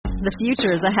The future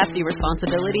is a hefty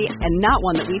responsibility and not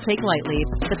one that we take lightly.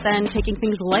 But then, taking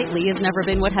things lightly has never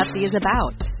been what Hefty is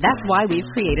about. That's why we've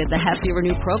created the Hefty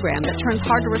Renew program that turns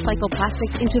hard-to-recycle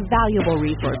plastics into valuable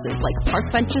resources like park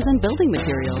benches and building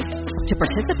materials. To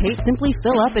participate, simply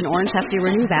fill up an orange Hefty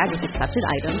Renew bag with accepted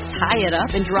items, tie it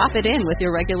up, and drop it in with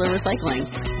your regular recycling.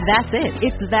 That's it.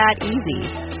 It's that easy.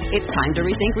 It's time to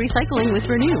rethink recycling with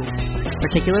Renew.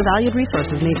 Particular valued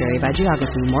resources may vary by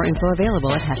geography. More info available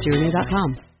at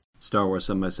heftyrenew.com. Star Wars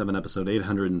 7x7, episode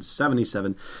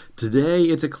 877. Today,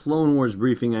 it's a Clone Wars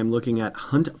briefing. I'm looking at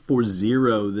Hunt for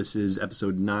Zero. This is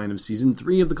episode 9 of season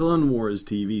 3 of the Clone Wars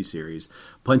TV series.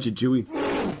 Punch it, Chewie.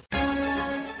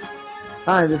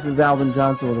 Hi, this is Alvin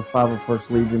Johnson with the 501st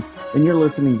Legion, and you're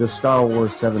listening to Star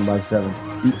Wars 7x7,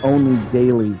 the only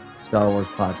daily Star Wars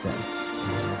podcast.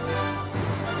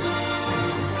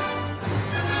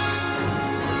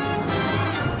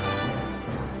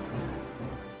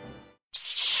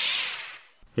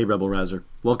 Hey, Rebel Rouser.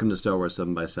 Welcome to Star Wars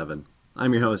 7x7.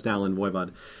 I'm your host, Alan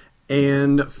Voivod.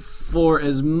 And for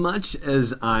as much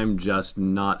as I'm just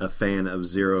not a fan of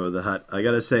Zero the Hutt, I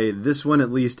gotta say, this one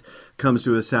at least comes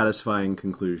to a satisfying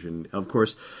conclusion. Of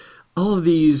course, all of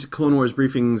these Clone Wars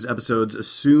briefings episodes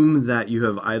assume that you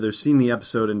have either seen the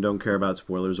episode and don't care about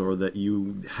spoilers, or that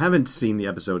you haven't seen the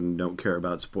episode and don't care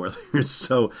about spoilers.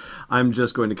 So I'm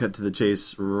just going to cut to the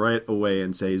chase right away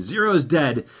and say, Zero is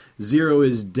dead. Zero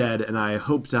is dead, and I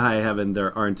hope to high heaven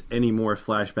there aren't any more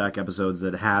flashback episodes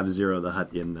that have Zero the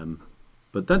Hutt in them.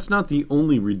 But that's not the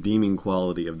only redeeming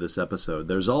quality of this episode.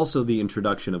 There's also the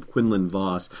introduction of Quinlan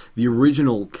Vos, the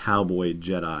original cowboy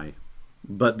Jedi.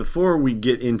 But before we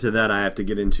get into that, I have to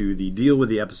get into the deal with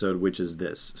the episode, which is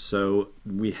this. So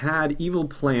we had Evil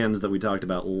Plans that we talked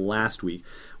about last week,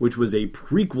 which was a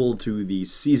prequel to the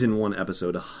Season 1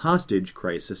 episode, Hostage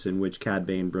Crisis, in which Cad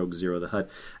Bane broke Zero the Hutt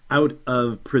out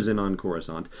of prison on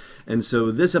Coruscant. And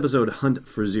so this episode, Hunt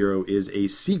for Zero, is a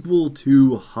sequel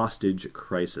to Hostage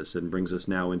Crisis and brings us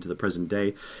now into the present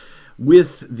day.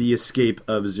 With the escape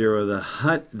of Zero the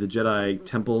Hutt, the Jedi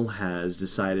Temple has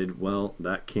decided, well,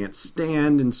 that can't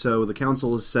stand, and so the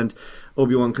Council has sent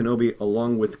Obi-Wan Kenobi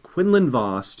along with Quinlan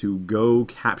Vos to go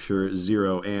capture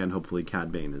Zero and hopefully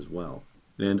Cad Bane as well.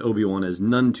 And Obi-Wan is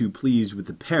none too pleased with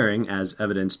the pairing, as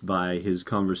evidenced by his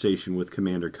conversation with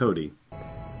Commander Cody.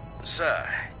 Sir,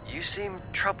 you seem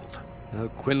troubled.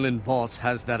 Quinlan Vos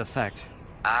has that effect.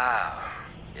 Ah,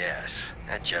 yes.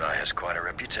 That Jedi has quite a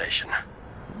reputation.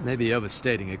 Maybe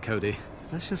overstating it, Cody.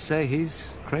 Let's just say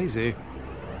he's crazy.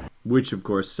 Which, of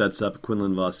course, sets up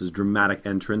Quinlan Vos' dramatic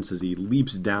entrance as he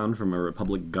leaps down from a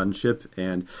Republic gunship.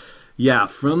 And, yeah,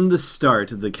 from the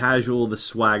start, the casual, the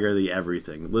swagger, the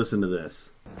everything. Listen to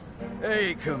this.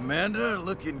 Hey, Commander,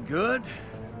 looking good?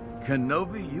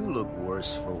 Kenobi, you look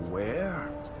worse for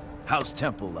wear. How's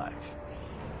Temple life?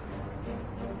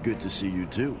 Good to see you,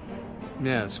 too.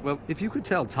 Yes, well, if you could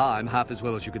tell time half as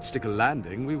well as you could stick a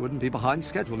landing, we wouldn't be behind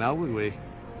schedule now, would we?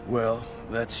 Well,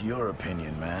 that's your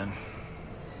opinion, man.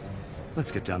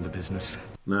 Let's get down to business.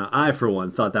 Now, I, for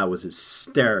one, thought that was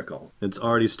hysterical. It's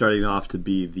already starting off to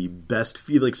be the best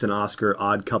Felix and Oscar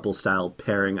odd couple style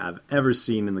pairing I've ever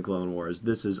seen in the Clone Wars.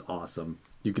 This is awesome.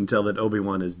 You can tell that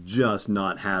Obi-Wan is just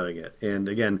not having it. And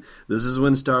again, this is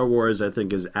when Star Wars, I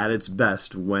think, is at its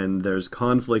best, when there's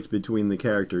conflict between the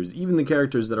characters, even the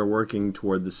characters that are working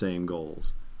toward the same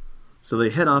goals. So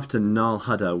they head off to Nal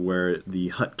Hutta, where the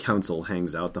Hutt Council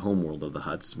hangs out, the homeworld of the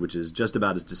Hutts, which is just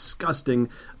about as disgusting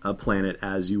a planet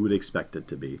as you would expect it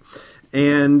to be.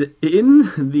 And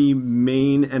in the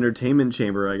main entertainment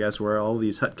chamber, I guess, where all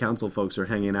these Hutt Council folks are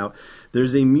hanging out,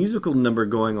 there's a musical number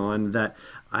going on that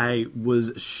I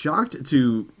was shocked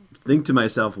to think to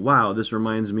myself, wow, this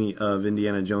reminds me of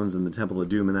Indiana Jones and the Temple of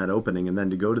Doom in that opening, and then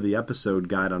to go to the episode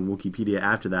guide on Wikipedia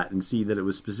after that and see that it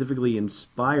was specifically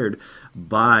inspired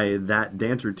by that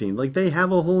dance routine. Like, they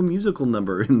have a whole musical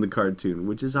number in the cartoon,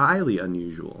 which is highly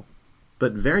unusual.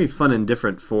 But very fun and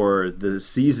different for the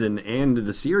season and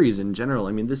the series in general.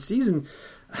 I mean, this season,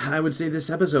 I would say this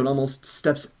episode almost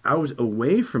steps out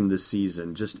away from the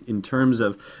season, just in terms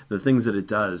of the things that it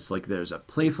does. Like, there's a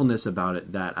playfulness about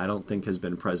it that I don't think has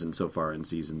been present so far in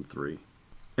season 3.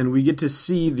 And we get to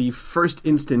see the first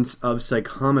instance of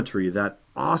psychometry, that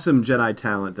awesome Jedi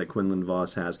talent that Quinlan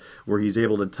Vos has, where he's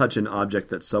able to touch an object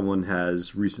that someone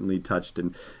has recently touched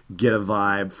and get a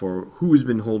vibe for who's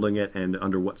been holding it and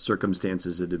under what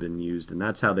circumstances it had been used. And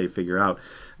that's how they figure out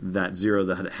that Zero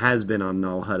the Hutt has been on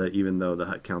Nal Hutta, even though the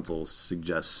Hutt Council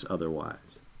suggests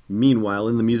otherwise. Meanwhile,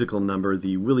 in the musical number,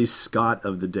 the Willie Scott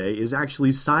of the day is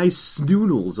actually Sy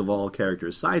Snootles of all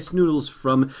characters. Sy Snootles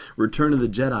from Return of the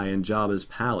Jedi and Jabba's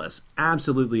Palace.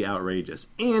 Absolutely outrageous.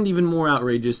 And even more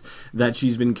outrageous that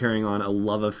she's been carrying on a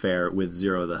love affair with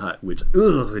Zero the Hutt, which,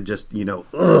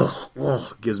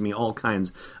 gives me all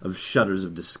kinds of shudders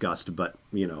of disgust. But,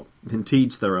 to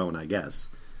each their own, I guess.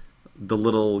 The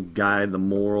little guide, the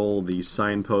moral, the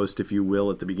signpost, if you will,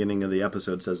 at the beginning of the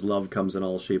episode says love comes in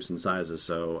all shapes and sizes,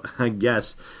 so I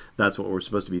guess that's what we're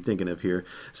supposed to be thinking of here.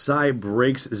 Sy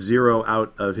breaks Zero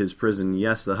out of his prison.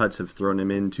 Yes, the Hutts have thrown him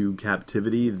into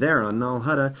captivity there on Nal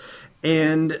Hutta,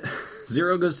 and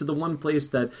Zero goes to the one place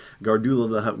that Gardulla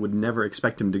the Hutt would never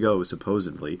expect him to go,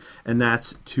 supposedly, and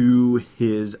that's to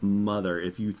his mother.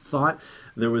 If you thought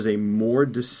there was a more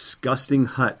disgusting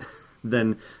Hutt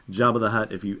than Jabba the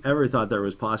Hutt, if you ever thought there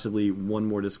was possibly one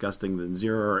more disgusting than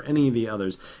Zero or any of the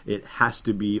others, it has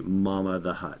to be Mama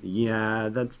the Hutt. Yeah,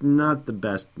 that's not the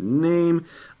best name.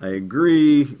 I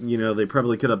agree. They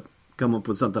probably could have come up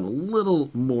with something a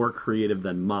little more creative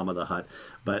than Mama the Hutt,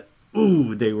 but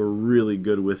they were really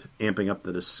good with amping up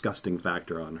the disgusting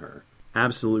factor on her.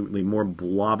 Absolutely more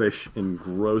blobbish and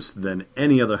gross than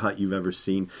any other Hutt you've ever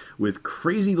seen, with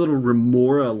crazy little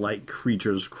Remora-like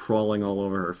creatures crawling all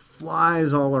over her,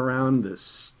 flies all around, the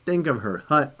stink of her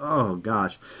hut. Oh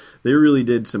gosh, they really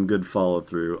did some good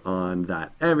follow-through on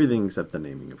that. Everything except the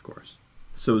naming, of course.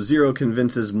 So Zero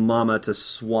convinces Mama to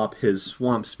swap his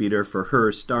swamp speeder for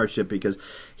her starship because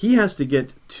he has to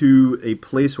get to a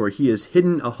place where he has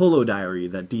hidden a holodiary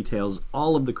that details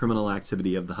all of the criminal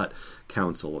activity of the Hutt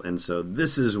Council. And so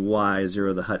this is why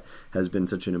Zero the Hutt has been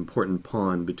such an important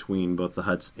pawn between both the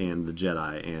Hutts and the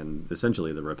Jedi, and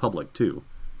essentially the Republic too.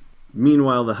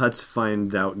 Meanwhile, the Hutts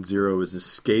find out Zero has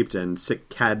escaped and sick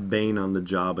Cad Bane on the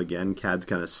job again. Cad's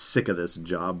kind of sick of this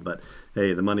job, but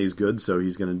hey, the money's good, so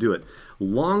he's going to do it.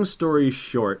 Long story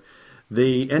short,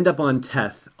 they end up on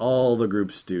Teth, all the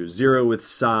groups do. Zero with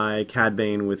Sy, Cad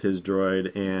Bane with his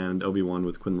droid, and Obi-Wan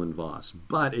with Quinlan Vos.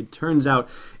 But it turns out,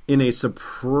 in a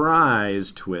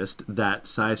surprise twist, that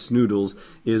Sy Snootles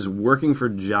is working for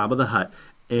Jabba the Hutt,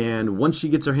 and once she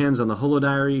gets her hands on the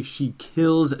holodiary, she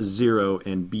kills Zero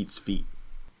and beats feet.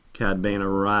 Cad Bane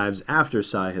arrives after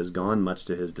Sy has gone, much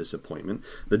to his disappointment.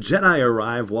 The Jedi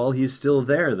arrive while he's still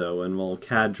there, though, and while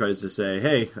Cad tries to say,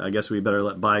 hey, I guess we better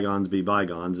let bygones be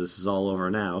bygones, this is all over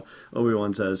now,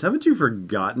 Obi-Wan says, haven't you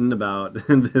forgotten about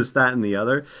this, that, and the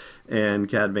other? And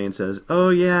Cad Bane says, oh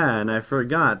yeah, and I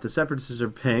forgot, the Separatists are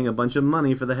paying a bunch of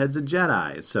money for the heads of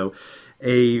Jedi. So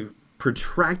a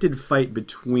protracted fight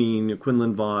between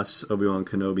Quinlan Vos, Obi-Wan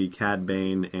Kenobi, Cad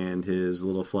Bane, and his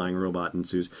little flying robot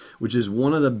ensues, which is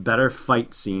one of the better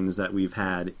fight scenes that we've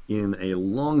had in a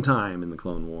long time in the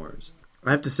Clone Wars.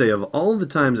 I have to say, of all the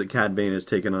times that Cad Bane has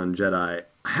taken on Jedi,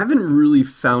 I haven't really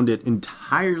found it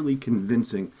entirely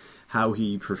convincing how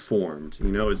he performed.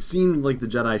 It seemed like the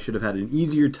Jedi should have had an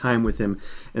easier time with him,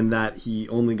 and that he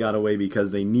only got away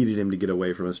because they needed him to get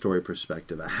away from a story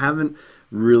perspective. I haven't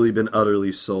really been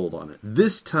utterly sold on it.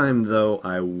 This time, though,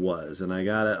 I was, and I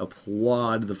gotta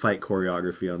applaud the fight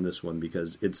choreography on this one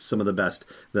because it's some of the best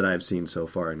that I've seen so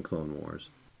far in Clone Wars.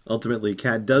 Ultimately,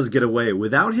 Cad does get away.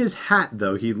 Without his hat,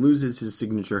 though, he loses his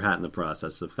signature hat in the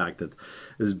process, a fact that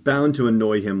is bound to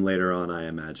annoy him later on, I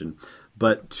imagine.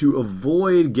 But to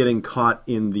avoid getting caught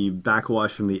in the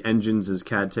backwash from the engines as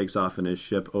Cad takes off in his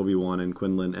ship, Obi-Wan and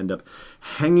Quinlan end up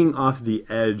hanging off the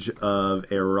edge of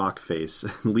a rock face,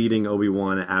 leading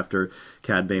Obi-Wan after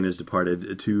Cad Bane has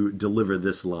departed to deliver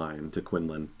this line to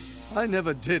Quinlan. I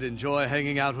never did enjoy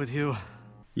hanging out with you.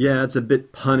 Yeah, it's a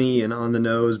bit punny and on the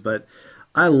nose, but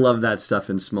I love that stuff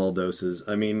in small doses.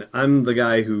 I mean, I'm the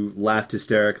guy who laughed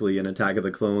hysterically in Attack of the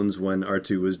Clones when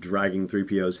R2 was dragging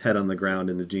 3PO's head on the ground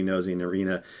in the Geonosian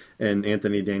arena, and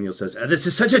Anthony Daniels says, this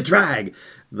is such a drag!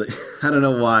 I don't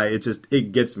know why,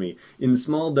 it gets me. In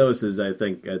small doses, I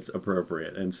think it's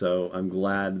appropriate, and so I'm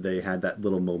glad they had that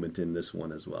little moment in this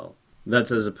one as well.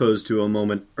 That's as opposed to a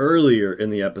moment earlier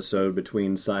in the episode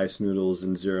between Sy Snootles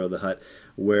and Zero the Hutt,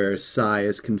 where Sy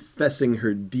is confessing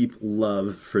her deep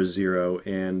love for Zero,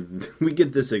 and we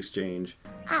get this exchange.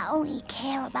 I only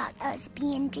care about us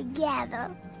being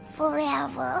together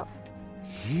forever.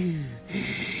 You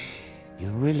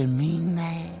really mean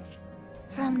that?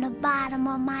 From the bottom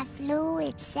of my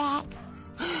fluid sac.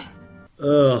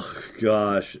 Oh,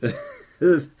 gosh.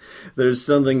 There's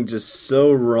something just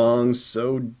so wrong,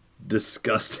 so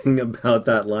disgusting about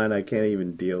that line. I can't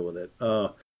even deal with it.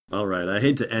 Oh, all right. I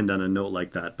hate to end on a note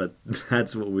like that, but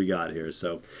that's what we got here.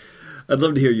 So I'd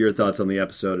love to hear your thoughts on the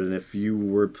episode, and if you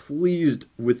were pleased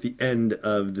with the end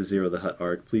of the Zero the Hutt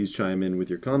arc, please chime in with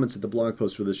your comments at the blog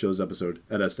post for the show's episode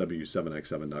at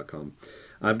sw7x7.com.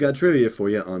 I've got trivia for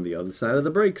you on the other side of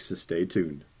the break, so stay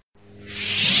tuned.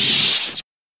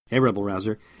 Hey, Rebel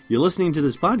Rouser. You're listening to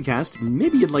this podcast,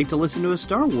 maybe you'd like to listen to a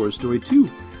Star Wars story too.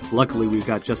 Luckily, we've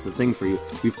got just the thing for you.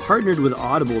 We've partnered with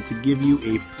Audible to give you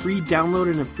a free download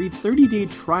and a free 30-day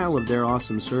trial of their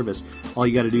awesome service. All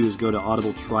you got to do is go to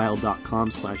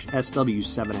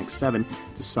audibletrial.com/SW7X7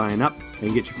 to sign up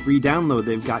and get your free download.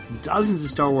 They've got dozens of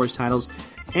Star Wars titles,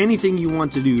 anything you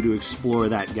want to do to explore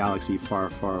that galaxy far,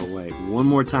 far away. One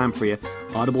more time for you,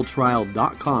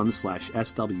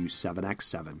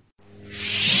 audibletrial.com/SW7X7.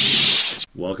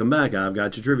 Welcome back. I've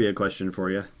got your trivia question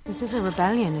for you. This is a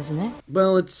rebellion, isn't it?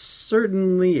 Well, it's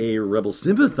certainly a rebel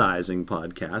sympathizing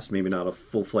podcast. Maybe not a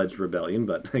full-fledged rebellion,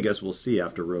 but I guess we'll see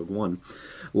after Rogue One.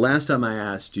 Last time I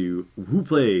asked you who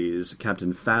plays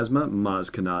Captain Phasma, Maz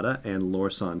Kanata, and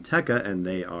Lorsan Tekka, and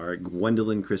they are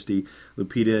Gwendolyn Christie,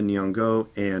 Lupita Nyong'o,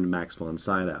 and Max von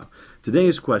Sydow.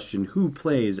 Today's question, who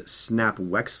plays Snap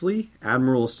Wexley,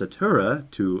 Admiral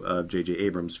Statura, two of J.J.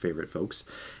 Abrams' favorite folks,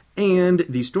 and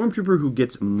the stormtrooper who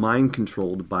gets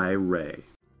mind-controlled by Rey.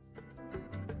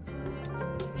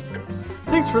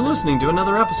 Thanks for listening to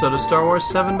another episode of Star Wars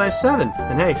 7x7.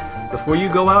 And hey, before you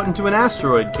go out into an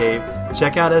asteroid cave,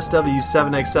 check out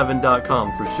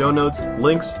SW7x7.com for show notes,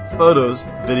 links, photos,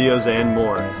 videos, and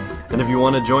more. And if you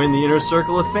want to join the inner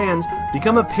circle of fans,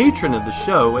 become a patron of the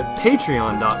show at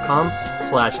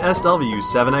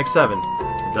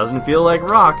patreon.com/SW7x7. It doesn't feel like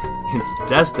rock, it's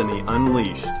Destiny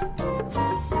Unleashed.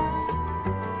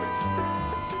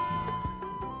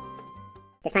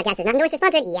 This podcast is not endorsed or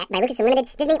sponsored yet by Lucasfilm Limited,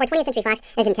 Disney, or 20th Century Fox.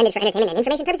 It is intended for entertainment and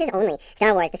information purposes only.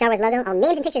 Star Wars, the Star Wars logo, all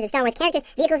names and pictures of Star Wars characters,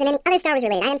 vehicles, and any other Star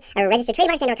Wars-related items are registered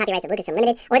trademarks and/or copyrights of Lucasfilm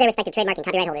Limited or their respective trademark and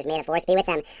copyright holders. May the force be with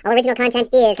them. All original content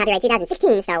is copyright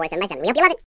 2016 Star Wars 7x7. We hope you love it.